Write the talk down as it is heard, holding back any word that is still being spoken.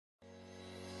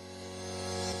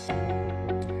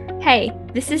Hey,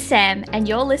 this is Sam, and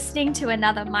you're listening to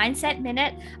another Mindset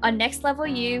Minute on Next Level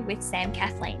You with Sam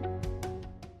Kathleen.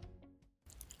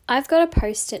 I've got a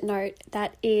post-it note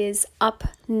that is up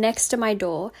next to my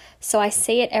door, so I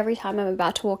see it every time I'm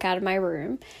about to walk out of my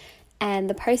room. And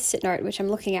the post-it note, which I'm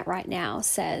looking at right now,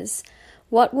 says,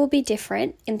 "What will be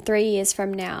different in 3 years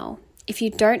from now if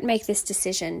you don't make this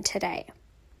decision today?"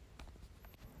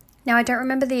 Now, I don't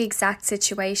remember the exact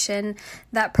situation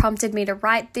that prompted me to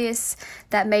write this,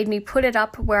 that made me put it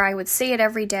up where I would see it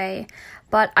every day,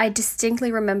 but I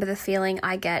distinctly remember the feeling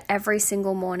I get every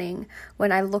single morning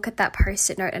when I look at that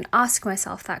post-it note and ask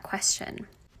myself that question.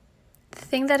 The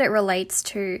thing that it relates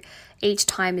to each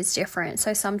time is different.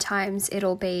 So sometimes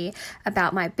it'll be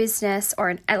about my business or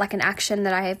an action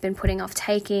that I have been putting off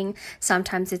taking.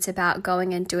 Sometimes it's about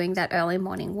going and doing that early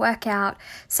morning workout.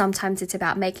 Sometimes it's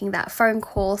about making that phone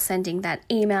call, sending that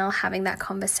email, having that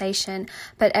conversation.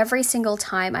 But every single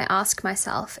time I ask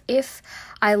myself, if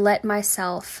I let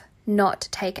myself not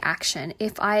take action,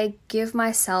 if I give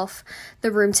myself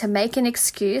the room to make an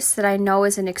excuse that I know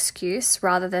is an excuse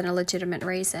rather than a legitimate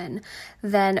reason,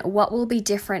 then what will be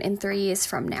different in 3 years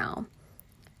from now?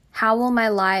 How will my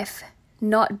life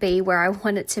not be where I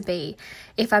want it to be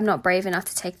if I'm not brave enough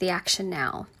to take the action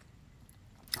now?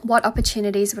 What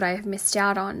opportunities would I have missed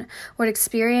out on? What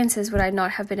experiences would I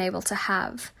not have been able to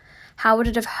have? How would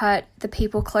it have hurt the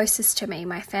people closest to me,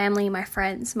 my family, my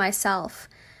friends, myself?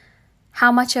 How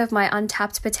much of my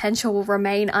untapped potential will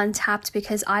remain untapped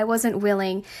because I wasn't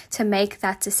willing to make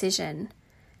that decision?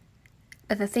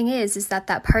 But the thing is that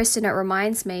post-it note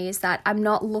reminds me is that I'm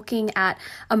not looking at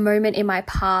a moment in my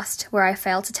past where I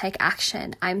failed to take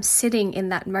action. I'm sitting in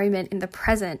that moment in the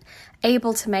present,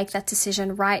 able to make that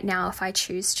decision right now if I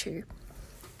choose to.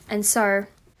 And so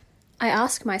I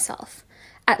ask myself,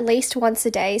 at least once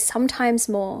a day, sometimes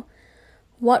more,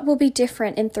 what will be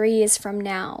different in 3 years from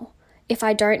now if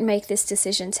I don't make this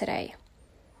decision today?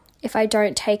 If I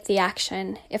don't take the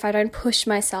action, if I don't push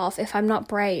myself, if I'm not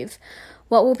brave,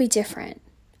 what will be different?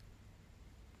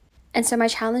 And so my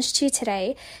challenge to you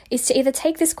today is to either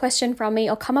take this question from me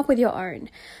or come up with your own,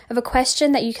 of a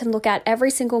question that you can look at every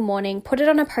single morning, put it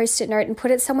on a post-it note and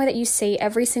put it somewhere that you see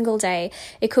every single day.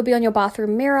 It could be on your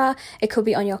bathroom mirror, it could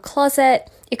be on your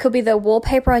closet, it could be the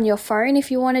wallpaper on your phone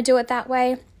if you want to do it that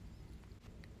way.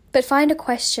 But find a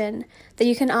question that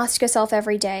you can ask yourself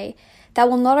every day that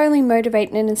will not only motivate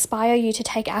and inspire you to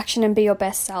take action and be your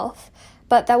best self,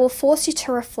 but that will force you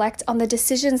to reflect on the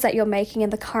decisions that you're making in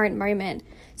the current moment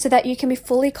so that you can be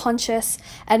fully conscious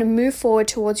and move forward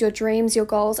towards your dreams, your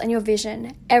goals, and your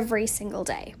vision every single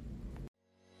day.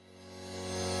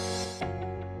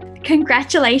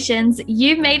 Congratulations,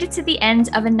 you've made it to the end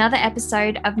of another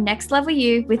episode of Next Level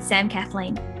You with Sam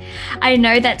Kathleen. I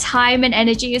know that time and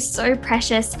energy is so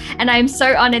precious, and I am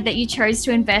so honored that you chose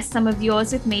to invest some of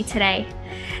yours with me today.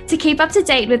 To keep up to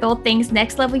date with all things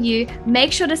Next Level You,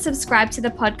 make sure to subscribe to the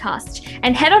podcast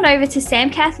and head on over to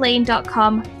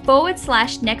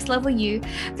samkathleen.com/nextlevelU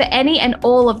for any and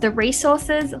all of the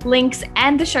resources, links,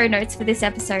 and the show notes for this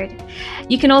episode.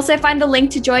 You can also find the link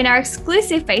to join our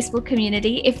exclusive Facebook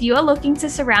community if you are looking to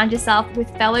surround yourself with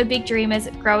fellow big dreamers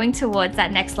growing towards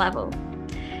that next level.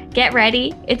 Get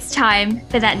ready, it's time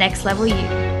for that next level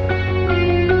you.